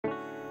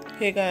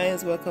Hey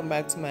guys, welcome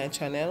back to my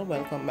channel.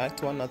 Welcome back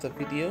to another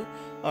video.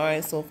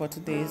 Alright, so for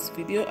today's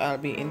video I'll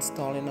be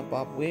installing a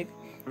bob wig,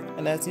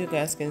 and as you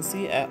guys can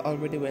see I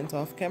already went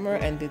off camera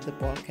and did the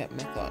ball cap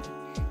method.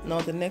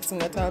 Now the next thing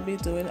that I'll be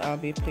doing, I'll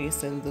be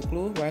placing the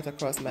glue right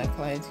across my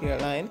client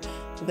hairline.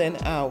 Then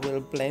I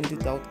will blend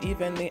it out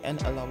evenly and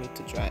allow it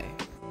to dry.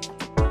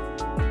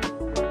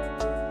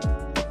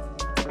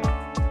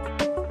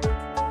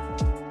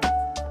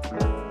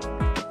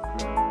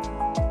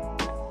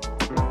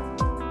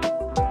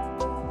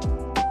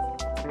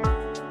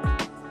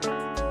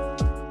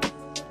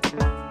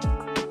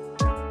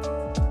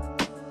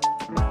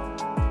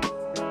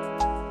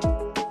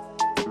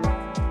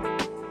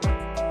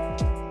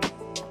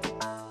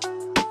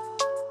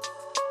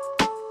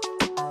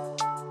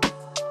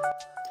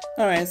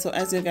 Alright, so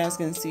as you guys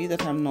can see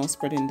that I'm now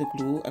spreading the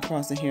glue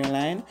across the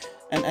hairline,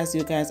 and as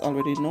you guys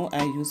already know,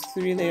 I use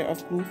 3 layers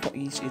of glue for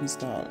each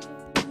install.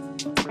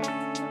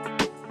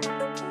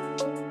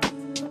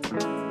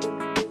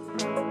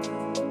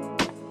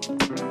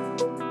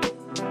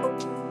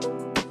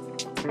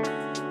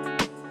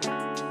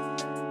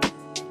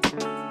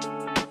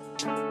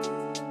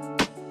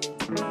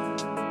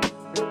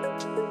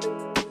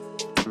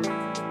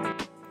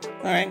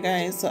 Alright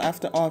guys, so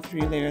after all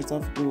 3 layers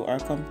of glue are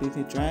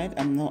completely dried,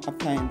 I'm now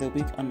applying the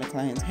wig on the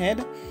client's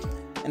head.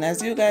 And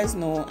as you guys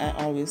know, I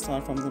always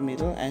start from the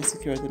middle. I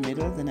secure the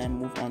middle, then I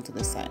move on to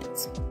the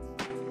sides.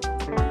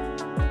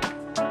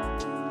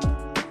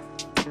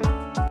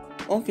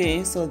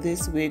 Okay, so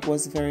this wig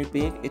was very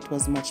big. It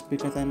was much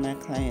bigger than my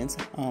client's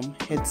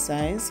head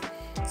size.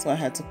 So I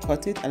had to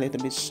cut it a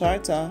little bit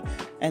shorter,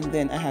 and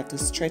then I had to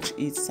stretch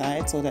each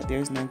side so that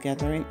there's no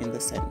gathering in the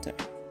center.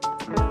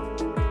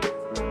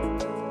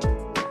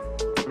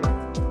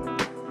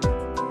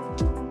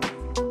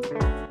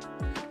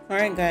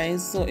 Alright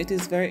guys, so it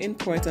is very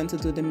important to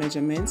do the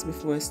measurements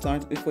before you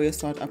start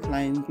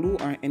applying glue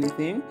or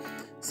anything.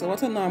 So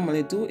what I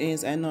normally do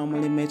is I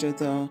normally measure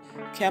the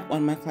cap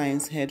on my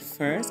client's head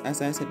first,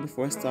 as I said,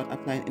 before I start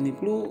applying any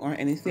glue or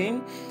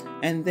anything,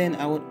 and then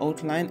I would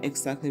outline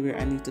exactly where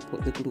I need to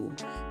put the glue,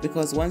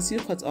 because once you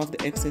cut off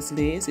the excess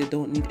lace, you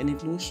don't need any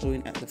glue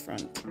showing at the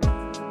front.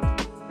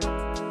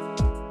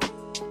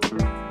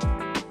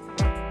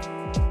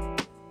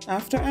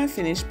 After I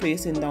finish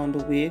placing down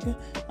the wig,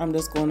 I'm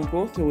just going to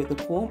go through with the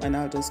comb, and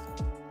I'll just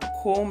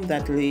comb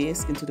that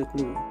lace into the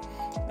glue.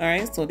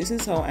 Alright, so this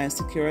is how I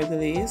secure the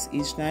lace.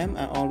 Each time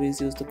I always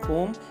use the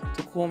comb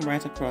to comb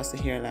right across the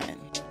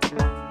hairline.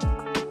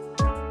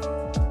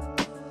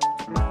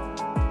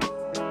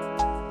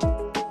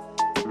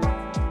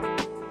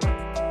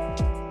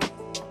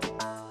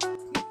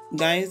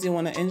 Guys, you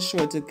want to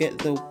ensure to get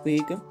the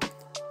wig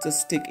to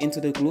stick into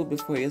the glue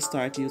before you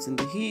start using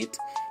the heat.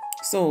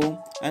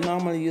 So I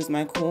normally use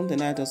my comb,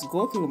 then I just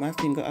go through my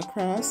finger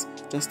across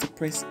just to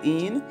press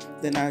in.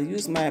 Then I'll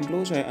use my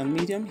blow dryer on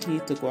medium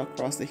heat to go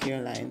across the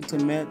hairline to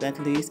melt that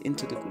lace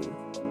into the glue.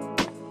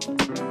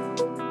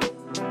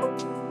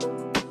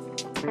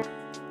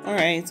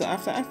 Alright, so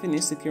after I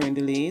finish securing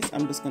the lace,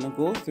 I'm just going to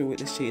go through with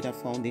the shade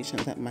of foundation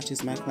that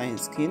matches my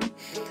client's skin.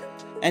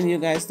 And you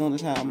guys know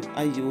that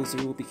I use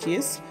Ruby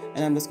Kiss,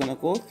 and I'm just going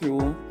to go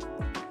through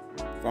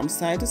from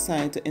side to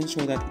side to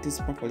ensure that it is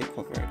properly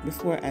covered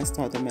before I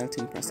start the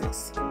melting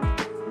process.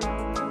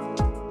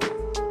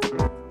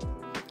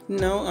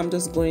 Now I'm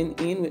just going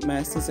in with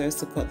my scissors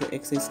to cut the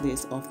excess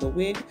lace off the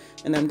wig,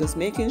 and I'm just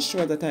making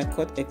sure that I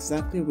cut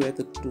exactly where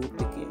the glue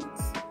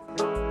begins.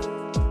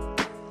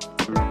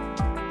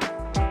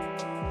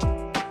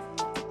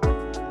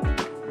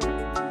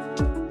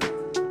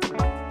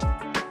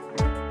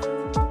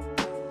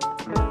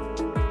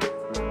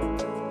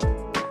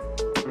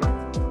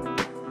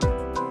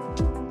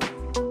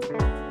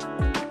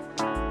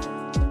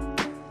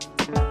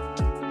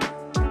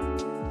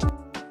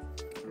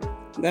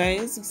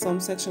 Guys, some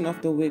section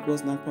of the wig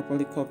was not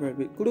properly covered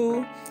with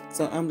glue,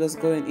 so I'm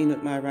just going in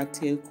with my rat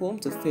tail comb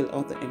to fill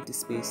out the empty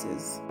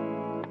spaces.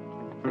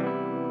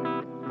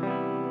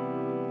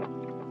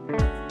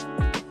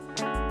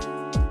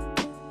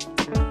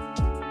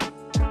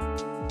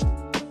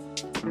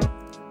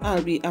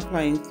 I'll be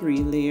applying 3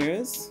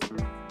 layers,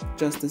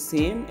 just the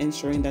same,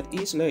 ensuring that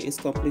each layer is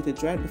completely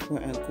dried before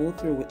I go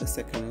through with the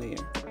second layer.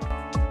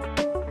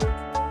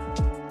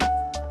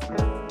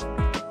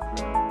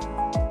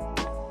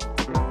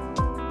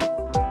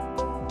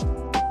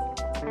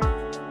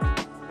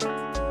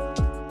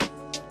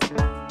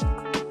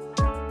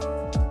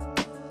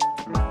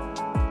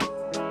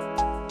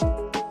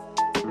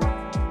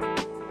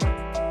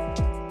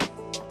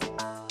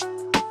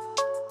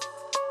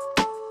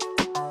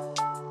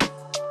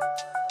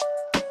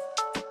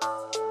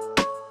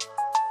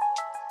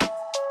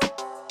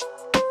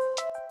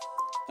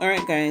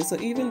 Alright guys, so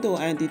even though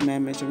I did my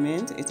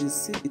measurement, it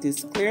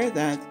is clear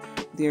that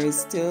there is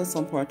still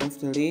some part of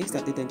the lace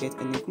that didn't get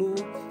any glue,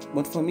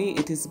 but for me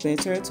it is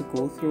better to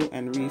go through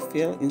and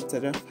refill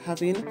instead of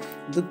having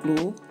the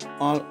glue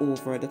all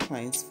over the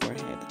client's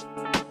forehead.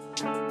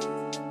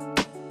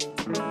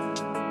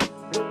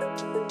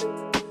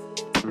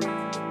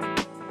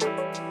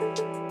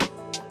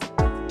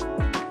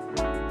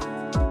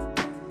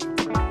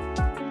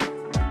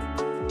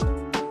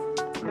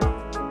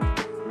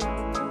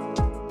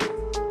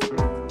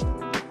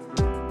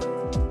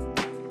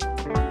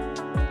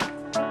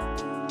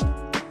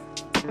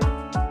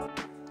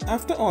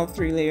 After all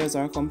 3 layers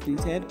are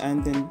completed,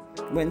 and then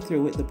went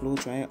through with the blow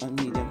dryer on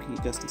medium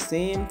heat just the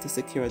same to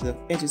secure the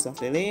edges of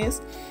the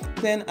lace,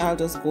 then I'll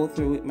just go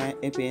through with my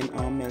Ebin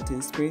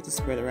melting spray to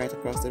spread it right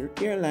across the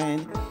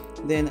hairline.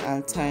 Then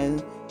I'll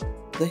tile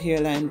the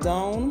hairline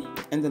down,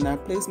 and then I'll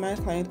place my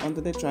client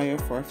under the dryer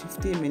for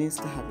 15 minutes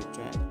to have it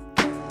dry.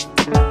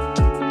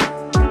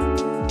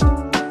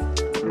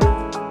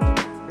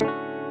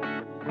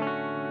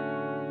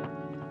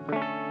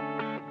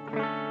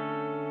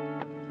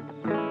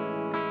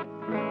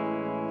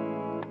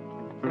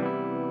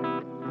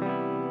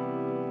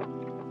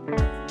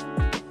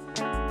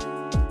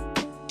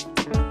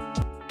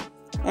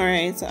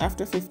 Alright, so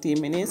after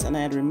 15 minutes and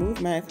I had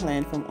removed my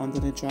client from under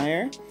the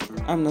dryer,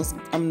 I'm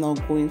now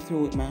going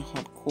through with my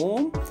hot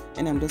comb,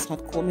 and I'm just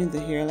hot combing the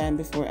hairline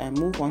before I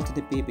move on to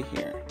the baby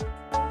hair.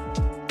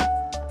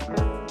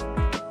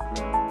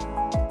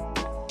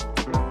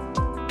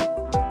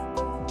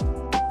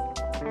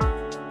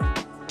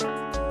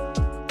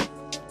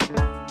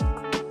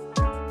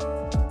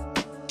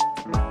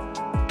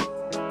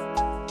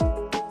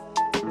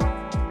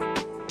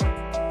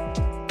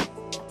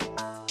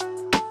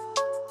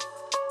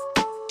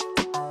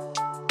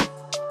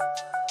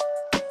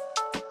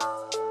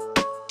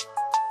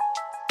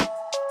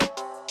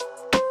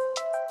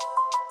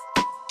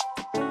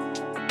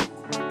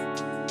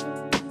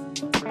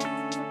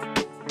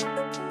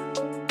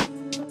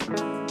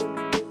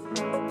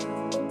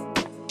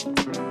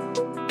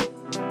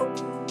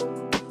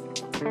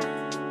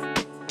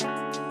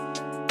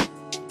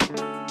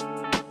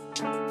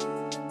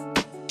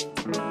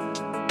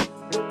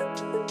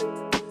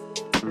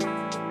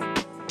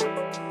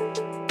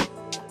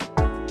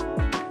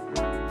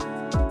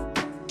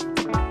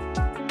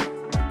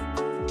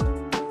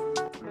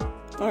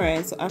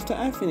 Alright, so after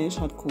I finish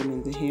hot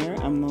combing the hair,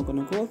 I'm now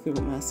going to go through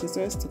with my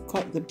scissors to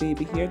cut the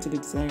baby hair to the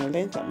desired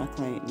length that my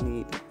client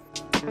needs.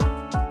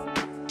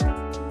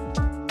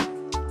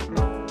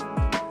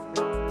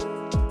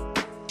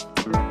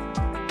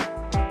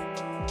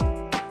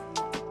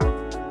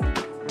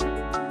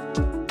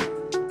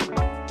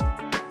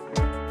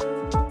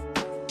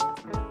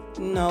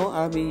 Now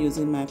I'll be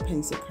using my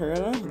pencil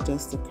curler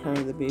just to curl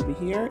the baby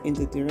hair in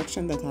the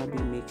direction that I'll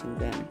be making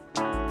them.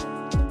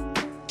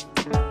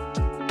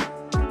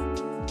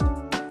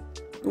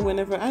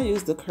 Whenever I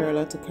use the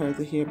curler to curl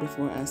the hair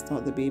before I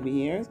start the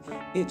baby hairs,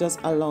 it just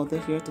allows the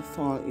hair to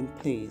fall in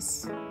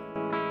place.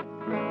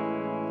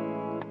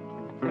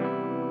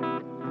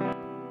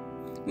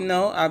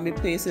 Now I'll be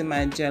placing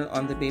my gel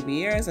on the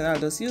baby hairs, and I'll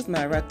just use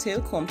my rat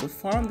tail comb to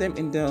form them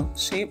in the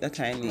shape that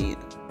I need.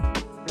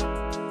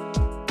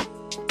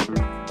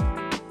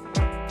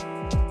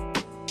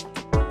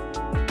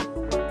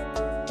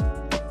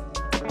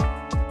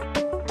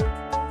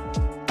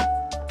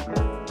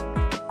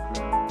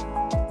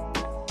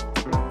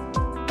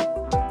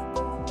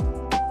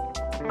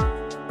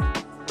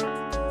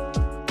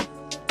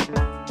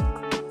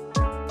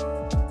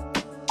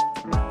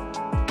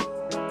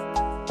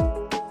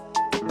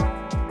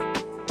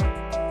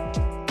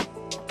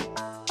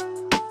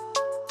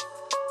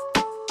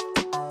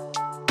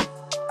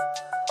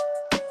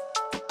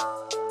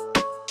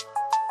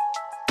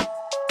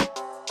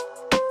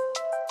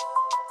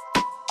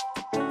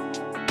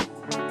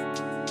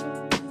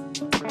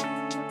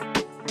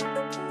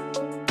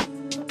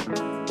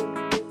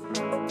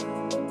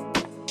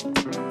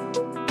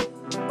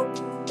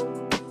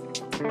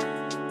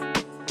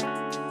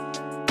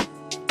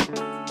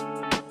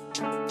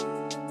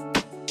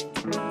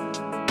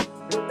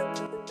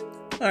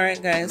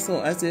 Alright guys,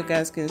 so as you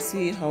guys can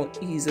see how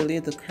easily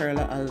the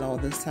curler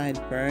allowed the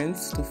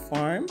sideburns to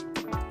form.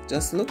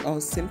 Just look how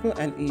simple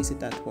and easy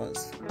that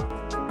was.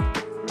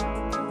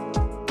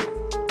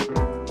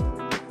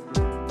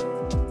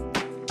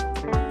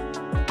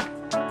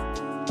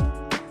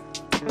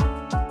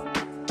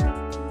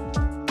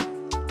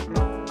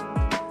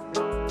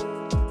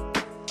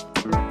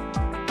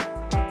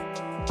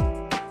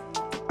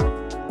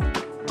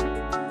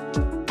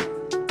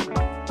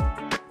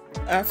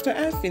 After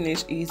I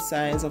finished each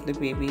size of the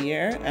baby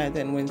hair, I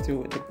then went through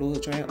with the blow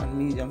dryer on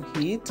medium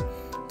heat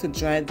to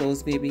dry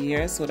those baby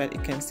hairs so that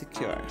it can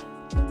secure.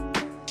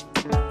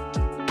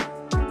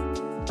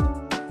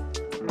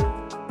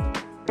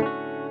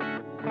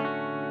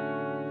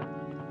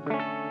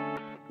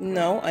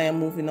 Now I am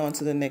moving on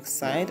to the next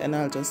side, and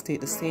I'll just take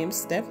the same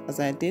step as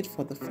I did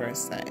for the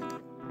first side.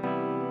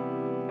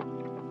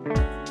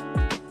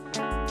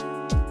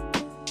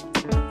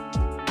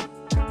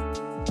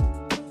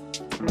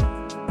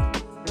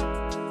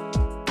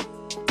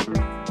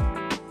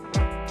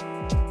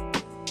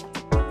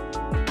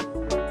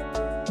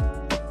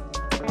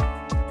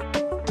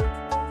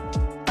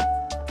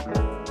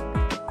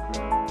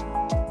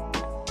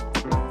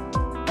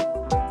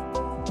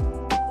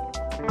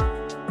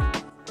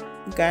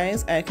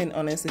 Guys, I can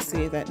honestly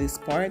say that this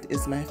part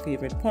is my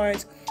favorite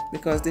part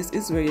because this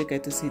is where you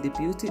get to see the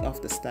beauty of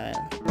the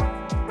style.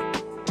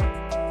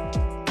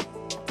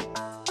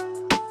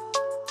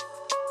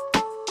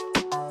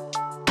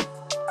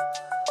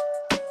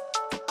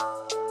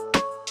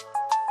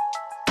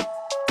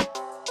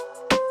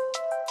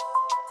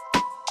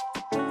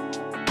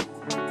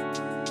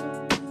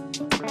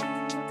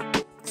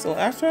 So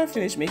after I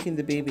finished making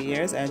the baby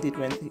ears, I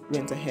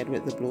went ahead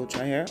with the blow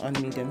dryer on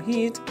medium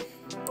heat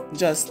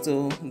just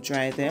to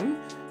dry them.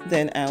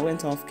 Then I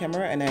went off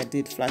camera and I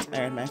did flat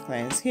iron my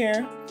client's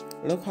hair.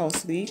 Look how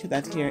sleek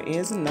that hair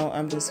is. Now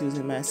I'm just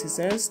using my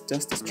scissors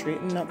just to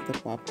straighten up the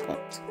bob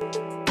cut.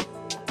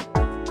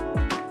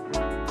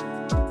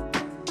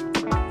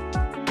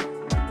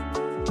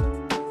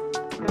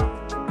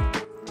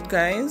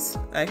 Guys,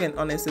 I can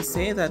honestly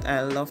say that I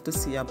love to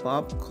see a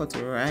bob cut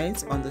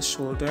right on the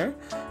shoulder,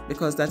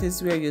 because that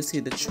is where you see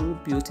the true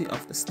beauty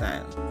of the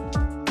style.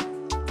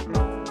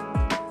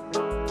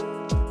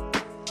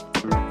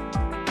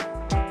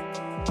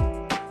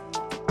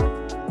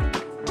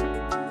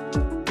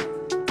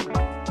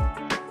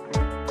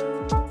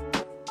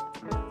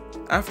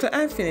 After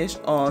I finish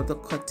all the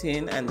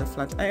cutting and the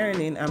flat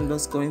ironing, I'm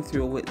just going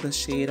through with the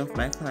shade of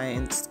my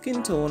client's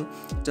skin tone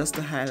just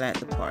to highlight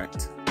the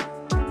part.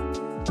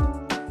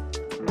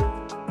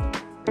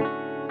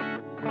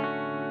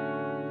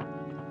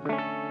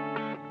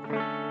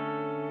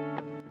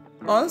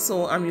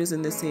 Also, I'm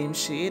using the same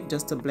shade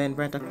just to blend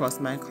right across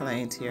my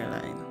client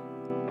hairline.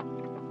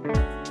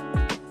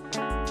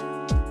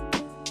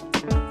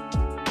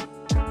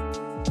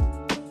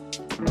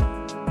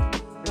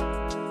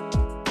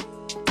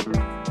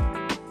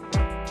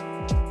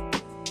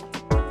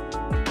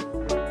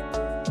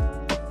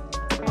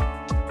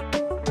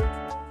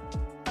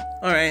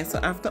 Alright, so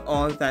after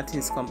all that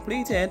is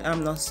completed,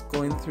 I'm just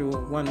going through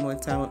one more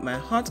time with my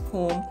hot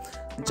comb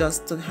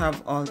just to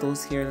have all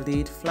those hair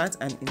laid flat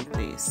and in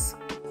place.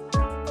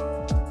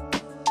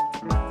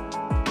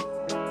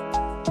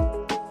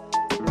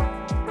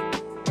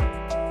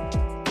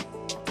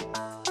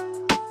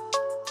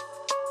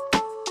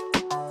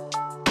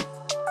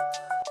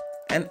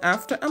 And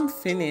after I'm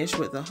finished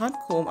with the hot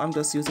comb, I'm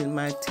just using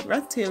my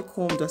rat tail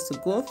comb just to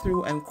go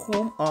through and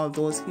comb all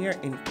those hair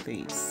in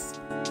place.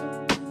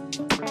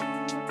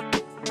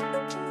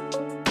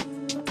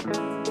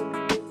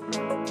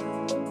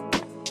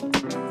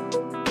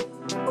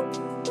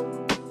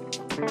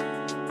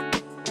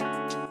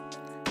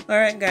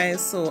 Alright guys,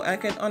 so I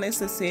can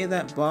honestly say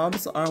that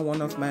bobs are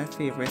one of my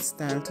favorite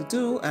style to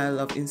do. I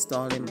love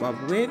installing bob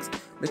wigs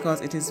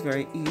because it is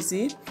very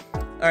easy.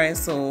 Alright,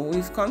 so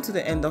we've come to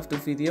the end of the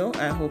video.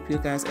 I hope you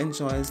guys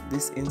enjoyed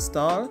this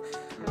install,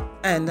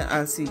 and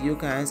I'll see you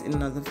guys in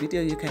another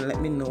video. You can let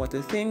me know what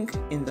you think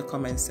in the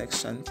comment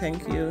section.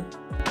 Thank you.